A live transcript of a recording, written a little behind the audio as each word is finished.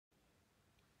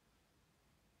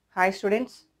Hi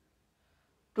students,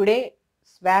 today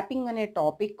swapping అనే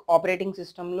topic operating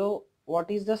సిస్టంలో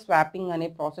what is the swapping అనే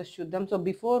process చూద్దాం. సో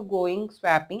బిఫోర్ గోయింగ్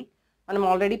స్వాపింగ్ మనం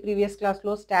ఆల్రెడీ ప్రీవియస్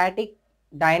క్లాస్లో స్టాటిక్,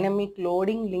 డైనమిక్,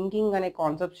 లోడింగ్, లింకింగ్ అనే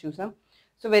కాన్సెప్ట్స్ చూసాం.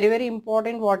 So very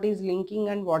important what is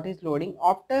linking and what is loading.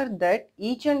 After that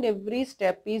each and every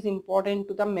step is important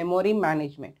to the memory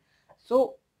management. So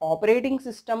operating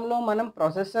సిస్టంలో మనం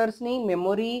ప్రాసెసర్స్ని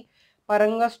memory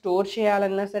పరంగా store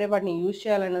చేయాలన్నా సరే, వాటిని use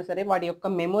చేయాలన్నా సరే, వాటి యొక్క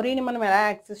మెమొరీని మనం ఎలా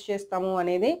యాక్సెస్ చేస్తాము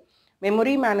అనేది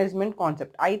మెమొరీ మేనేజ్మెంట్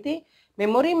కాన్సెప్ట్. అయితే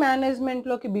మెమొరీ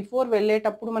మేనేజ్మెంట్లోకి బిఫోర్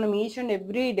వెళ్ళేటప్పుడు మనం ఈచ్ అండ్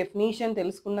ఎవ్రీ డెఫినేషన్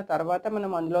తెలుసుకున్న తర్వాత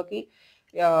మనం అందులోకి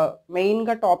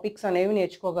మెయిన్గా టాపిక్స్ అనేవి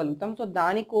నేర్చుకోగలుగుతాం. సో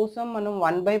దానికోసం మనం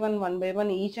one by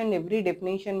one each and every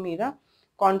definition మీద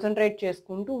కాన్సన్ట్రేట్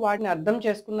చేసుకుంటూ వాటిని అర్థం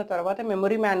చేసుకున్న తర్వాత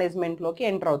మెమొరీ మేనేజ్మెంట్లోకి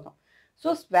ఎంటర్ అవుతాం.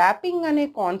 సో స్వాపింగ్ అనే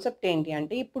కాన్సెప్ట్ ఏంటి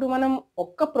అంటే, ఇప్పుడు మనం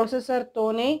ఒక్క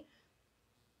ప్రొసెసర్తోనే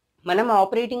మనం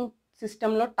ఆపరేటింగ్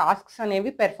సిస్టంలో టాస్క్స్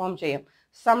అనేవి పెర్ఫామ్ చేయం.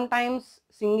 సమ్ టైమ్స్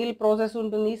సింగిల్ ప్రాసెస్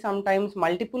ఉంటుంది, సమ్ టైమ్స్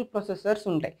మల్టిపుల్ ప్రొసెసర్స్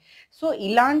ఉంటాయి. సో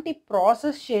ఇలాంటి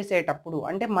ప్రాసెస్ చేసేటప్పుడు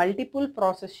అంటే మల్టిపుల్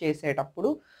ప్రాసెస్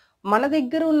చేసేటప్పుడు మన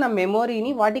దగ్గర ఉన్న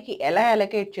మెమొరీని వాటికి ఎలా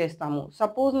అలొకేట్ చేస్తాము.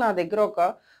 సపోజ్ నా దగ్గర ఒక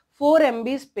 4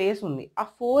 MB స్పేస్ ఉంది. ఆ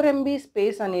 4 MB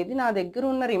స్పేస్ అనేది నా దగ్గర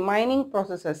ఉన్న రిమైనింగ్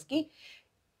ప్రాసెసర్స్కి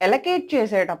ఎలకేట్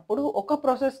చేసేటప్పుడు ఒక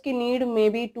ప్రాసెస్కి నీడ్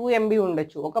మేబీ 2 MB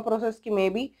ఉండొచ్చు, ఒక ప్రాసెస్కి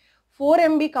మేబీ 4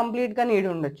 MB కంప్లీట్గా నీడ్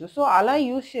ఉండొచ్చు. సో అలా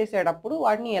యూజ్ చేసేటప్పుడు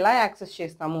వాటిని ఎలా యాక్సెస్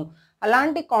చేస్తాము,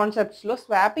 అలాంటి కాన్సెప్ట్స్లో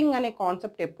స్వాపింగ్ అనే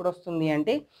కాన్సెప్ట్ ఎప్పుడు వస్తుంది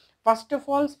అంటే, ఫస్ట్ ఆఫ్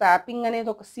ఆల్ స్వాపింగ్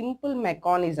అనేది ఒక సింపుల్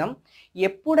మెకానిజం.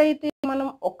 ఎప్పుడైతే మనం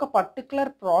ఒక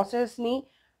పర్టికులర్ ప్రాసెస్ని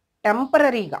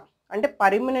టెంపరరీగా అంటే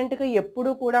పర్మనెంట్గా ఎప్పుడు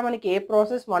కూడా మనకి ఏ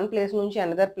ప్రాసెస్ వన్ ప్లేస్ నుంచి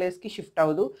అనదర్ ప్లేస్కి షిఫ్ట్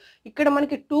అవ్వదు. ఇక్కడ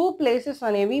మనకి 2 ప్లేసెస్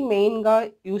అనేవి మెయిన్గా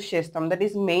యూజ్ చేస్తాం. That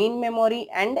is main memory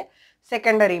and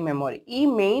secondary memory. ఈ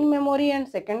main memory and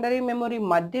secondary memory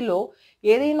మధ్యలో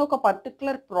ఏదైనా ఒక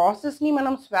పర్టికులర్ ప్రాసెస్ని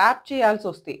మనం స్వాప్ చేయాల్సి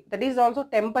వస్తే that is also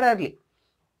temporary.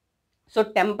 So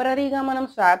టెంపరరీగా మనం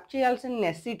స్వాప్ చేయాల్సిన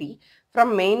necessity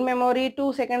from main memory to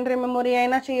secondary memory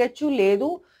అయినా చేయొచ్చు, లేదు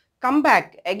come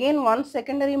back again once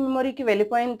secondary మెమొరీకి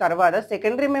వెళ్ళిపోయిన తర్వాత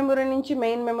సెకండరీ మెమొరీ నుంచి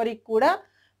మెయిన్ మెమొరీకి కూడా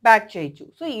బ్యాక్ చేయొచ్చు.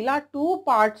 సో ఇలా 2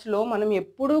 పార్ట్స్లో మనం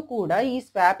ఎప్పుడూ కూడా ఈ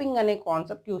స్వాపింగ్ అనే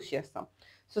కాన్సెప్ట్ యూస్ చేస్తాం.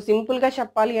 సో సింపుల్గా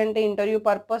చెప్పాలి అంటే ఇంటర్వ్యూ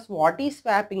పర్పస్ వాట్ ఈ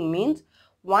swapping means,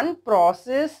 one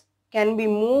process can be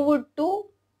moved to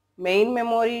main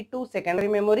memory to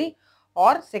secondary memory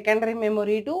are secondary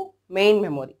memory to main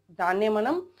memory. దాన్నే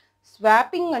మనం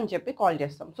స్వాపింగ్ అని చెప్పి కాల్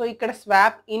చేస్తాం. సో ఇక్కడ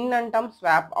స్వాప్ ఇన్ అంటాం,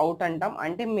 స్వాప్ అవుట్ అంటాం.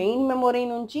 అంటే మెయిన్ మెమొరీ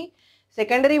నుంచి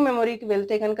సెకండరీ మెమొరీకి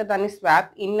వెళ్తే కనుక దాన్ని స్వాప్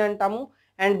ఇన్ అంటాము,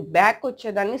 అండ్ బ్యాక్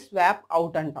వచ్చేదాన్ని స్వాప్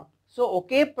అవుట్ అంటాం. సో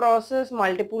ఒకే ప్రాసెస్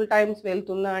మల్టిపుల్ టైమ్స్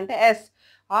వెళ్తుందా అంటే ఎస్,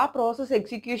 ఆ ప్రాసెస్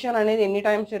ఎగ్జిక్యూషన్ అనేది ఎన్ని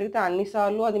టైమ్స్ జరిగితే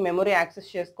అన్నిసార్లు అది మెమొరీ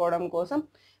యాక్సెస్ చేసుకోవడం కోసం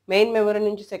మెయిన్ మెమొరీ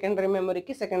నుంచి సెకండరీ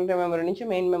మెమొరీకి, సెకండరీ మెమొరీ నుంచి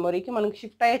మెయిన్ మెమొరీకి మనకి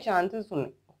షిఫ్ట్ అయ్యే ఛాన్సెస్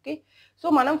ఉన్నాయి. ఓకే, సో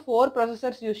మనం 4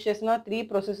 ప్రాసెసర్స్ యూస్ చేసినా, 3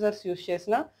 ప్రాసెసర్స్ యూస్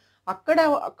చేసినా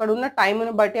అక్కడున్న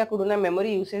టైంని బట్టి, అక్కడున్న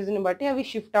మెమొరీ యూసేజ్ని బట్టి అవి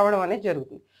షిఫ్ట్ అవ్వడం అనేది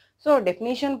జరుగుతుంది. సో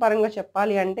డెఫినేషన్ పరంగా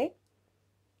చెప్పాలి అంటే,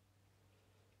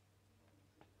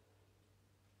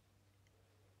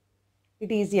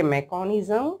 it is a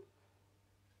mechanism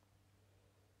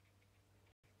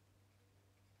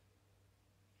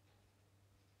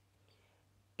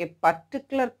a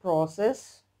particular process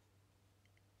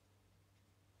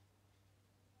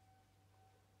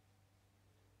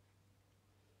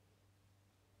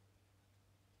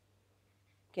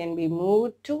can be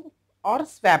moved to or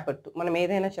swapped to, మనం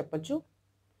ఏదైనా చెప్పొచ్చు,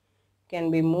 can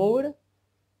be moved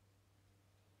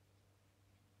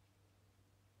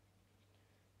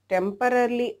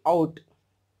temporarily out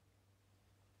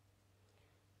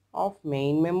of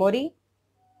main memory.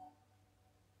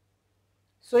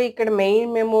 So ఇక్కడ మెయిన్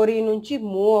మెమొరీ నుంచి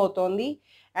మూవ్ అవుతోంది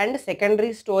అండ్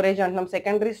సెకండరీ స్టోరేజ్ అంటున్నాం.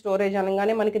 సెకండరీ స్టోరేజ్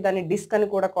అనగానే మనకి దాన్ని డిస్క్ అని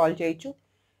కూడా కాల్ చేయొచ్చు.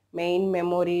 Main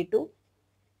memory to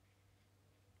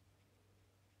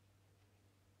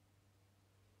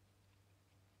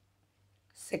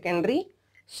secondary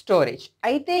storage.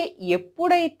 అయితే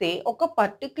ఎప్పుడైతే ఒక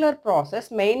పర్టికులర్ ప్రాసెస్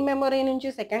మెయిన్ మెమొరీ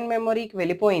నుంచి సెకండ్ మెమొరీకి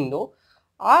వెళ్ళిపోయిందో,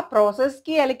 ఆ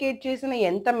ప్రాసెస్కి అలొకేట్ చేసిన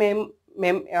ఎంత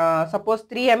సపోజ్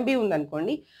 3 MB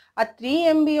ఉందనుకోండి, ఆ 3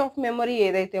 MB ఆఫ్ మెమొరీ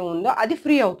ఏదైతే ఉందో అది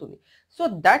ఫ్రీ అవుతుంది. సో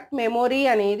దట్ మెమొరీ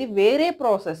అనేది వేరే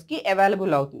ప్రాసెస్కి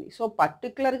అవైలబుల్ అవుతుంది. సో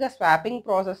పర్టికులర్గా స్వాపింగ్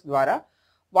ప్రాసెస్ ద్వారా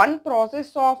one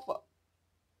process of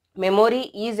memory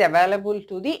is available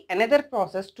to the another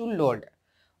process to load.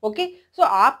 Okay, so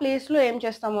ఆ ప్లేస్లో ఏం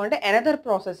చేస్తాము అంటే అనదర్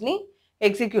ప్రాసెస్ని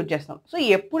ఎగ్జిక్యూట్ చేస్తాం. సో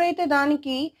ఎప్పుడైతే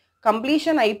దానికి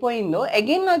కంప్లీషన్ అయిపోయిందో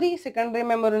అగైన్ అది సెకండరీ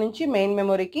మెమొరీ నుంచి మెయిన్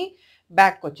మెమొరీకి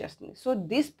బ్యాక్ వచ్చేస్తుంది. So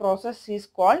this process is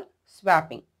called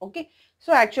swapping. Okay, so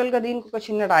యాక్చువల్గా దీనికి ఒక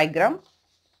చిన్న డయాగ్రామ్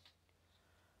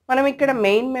మనం ఇక్కడ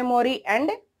main memory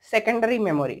and secondary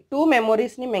memory 2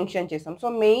 మెమొరీస్ని mention చేసాం. సో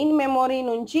మెయిన్ మెమొరీ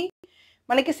నుంచి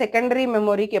మనకి సెకండరీ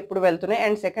మెమొరీకి ఎప్పుడు వెళ్తున్నాయి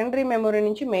అండ్ సెకండరీ మెమొరీ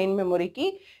నుంచి మెయిన్ మెమొరీకి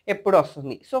ఎప్పుడు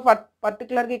వస్తుంది. సో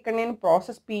పర్టికులర్గా ఇక్కడ నేను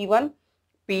ప్రాసెస్ P1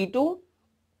 P2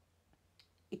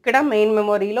 ఇక్కడ మెయిన్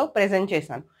మెమొరీలో ప్రెజెంట్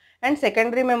చేశాను అండ్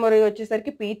సెకండరీ మెమొరీ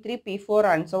వచ్చేసరికి P3 P4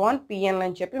 and so on Pn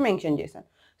అని చెప్పి మెన్షన్ చేశాను.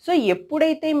 సో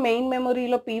ఎప్పుడైతే main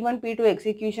మెమొరీలో P1 P2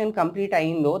 execution complete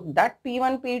అయిందో దట్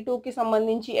P1 P2కి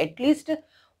సంబంధించి అట్లీస్ట్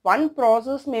 1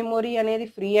 ప్రాసెస్ మెమొరీ అనేది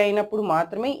ఫ్రీ అయినప్పుడు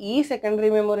మాత్రమే ఈ సెకండరీ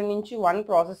మెమొరీ నుంచి 1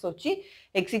 ప్రాసెస్ వచ్చి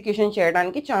ఎగ్జిక్యూషన్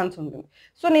చేయడానికి ఛాన్స్ ఉంటుంది.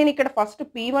 సో నేను ఇక్కడ ఫస్ట్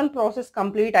P1 ప్రాసెస్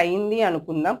కంప్లీట్ అయింది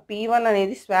అనుకుందాం. P1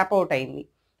 అనేది స్వాప్ అవుట్ అయింది,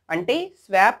 అంటే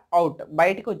స్వాప్ అవుట్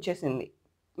బయటకు వచ్చేసింది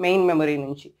మెయిన్ మెమొరీ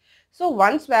నుంచి. సో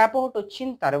 1 స్వాప్ అవుట్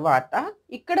వచ్చిన తర్వాత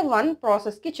ఇక్కడ 1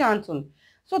 ప్రాసెస్కి ఛాన్స్ ఉంది.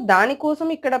 సో దానికోసం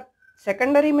ఇక్కడ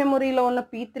సెకండరీ మెమొరీలో ఉన్న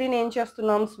P3ని ఏం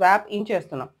చేస్తున్నాం, స్వాప్ ఇన్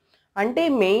చేస్తున్నాం. అంటే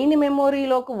మెయిన్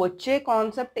మెమొరీలోకి వచ్చే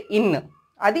కాన్సెప్ట్ ఇన్,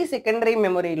 అది సెకండరీ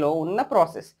మెమొరీలో ఉన్న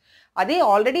ప్రాసెస్. అదే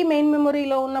ఆల్రెడీ మెయిన్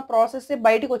మెమొరీలో ఉన్న ప్రాసెస్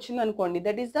బయటకు వచ్చింది అనుకోండి,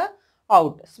 that is the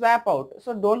out, swap out.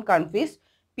 So don't confuse,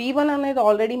 P1 అనేది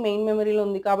ఆల్రెడీ మెయిన్ మెమొరీలో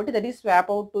ఉంది కాబట్టి that is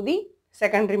swap out to the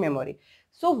secondary memory.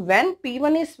 So when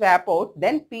P1 is swap out,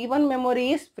 then P1 memory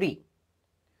is free.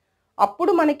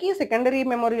 అప్పుడు మనకి secondary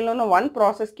మెమొరీలో ఉన్న 1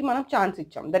 ప్రాసెస్కి మనం chance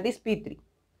ఇచ్చాం, that is P3.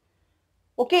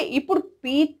 Okay, ఇప్పుడు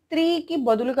P3కి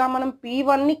బదులుగా మనం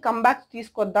P1ని కంబ్యాక్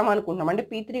తీసుకొద్దాం అనుకుంటున్నాం. అంటే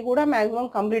P3 కూడా మ్యాక్సిమం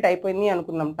కంప్లీట్ అయిపోయింది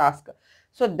అనుకున్నాం task.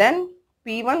 So then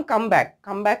P1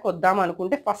 comeback వద్దాం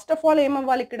అనుకుంటే ఫస్ట్ ఆఫ్ ఆల్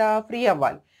ఏమవ్వాలి, ఇక్కడ ఫ్రీ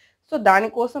అవ్వాలి. సో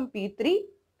దానికోసం P3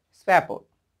 swap out,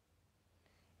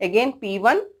 again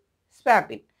P1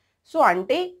 swap in. So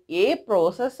అంటే ఏ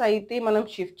ప్రాసెస్ అయితే మనం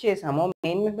షిఫ్ట్ చేసామో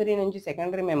మెయిన్ మెమరీ నుంచి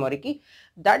సెకండరీ మెమరీకి,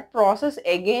 that process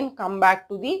again come back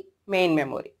to the main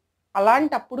memory.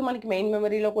 అలాంటప్పుడు మనకి మెయిన్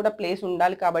మెమరీలో కూడా ప్లేస్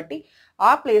ఉండాలి కాబట్టి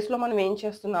ఆ ప్లేస్లో మనం ఏం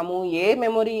చేస్తున్నాము,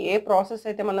 ఏ ప్రాసెస్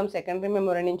అయితే మనం సెకండరీ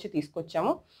మెమరీ నుంచి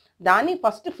తీసుకొచ్చామో దాన్ని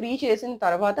ఫస్ట్ ఫ్రీ చేసిన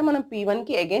తర్వాత మనం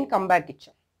P1కి అగైన్ కమ్ బ్యాక్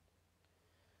ఇచ్చాం,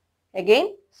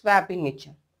 అగైన్ స్వాప్ ఇన్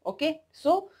ఇచ్చాం. Okay,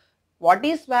 so what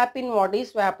is swap in, what is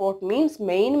swap out means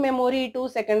main memory to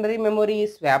secondary memory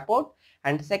is swap out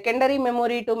and secondary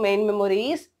memory to main memory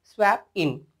is swap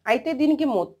in. అయితే దీనికి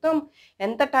మొత్తం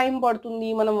ఎంత time పడుతుంది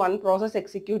మనం 1 process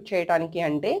execute చేయడానికి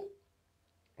అంటే,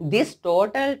 this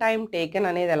total time taken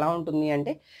అనేది ఎలా ఉంటుంది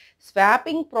అంటే,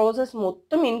 స్వాపింగ్ ప్రాసెస్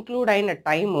మొత్తం ఇంక్లూడ్ అయిన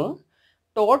టైము,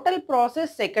 టోటల్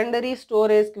ప్రాసెస్ సెకండరీ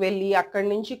స్టోరేజ్కి వెళ్ళి అక్కడి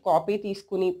నుంచి కాపీ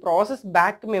తీసుకుని ప్రాసెస్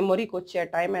బ్యాక్ మెమొరీకి వచ్చే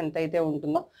టైం ఎంతైతే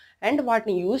ఉంటుందో అండ్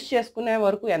వాటిని యూజ్ చేసుకునే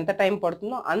వరకు ఎంత టైం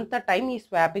పడుతుందో అంత టైం ఈ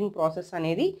స్వాపింగ్ ప్రాసెస్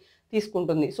అనేది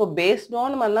తీసుకుంటుంది. సో బేస్డ్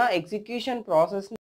ఆన్ మన ఎగ్జిక్యూషన్ ప్రాసెస్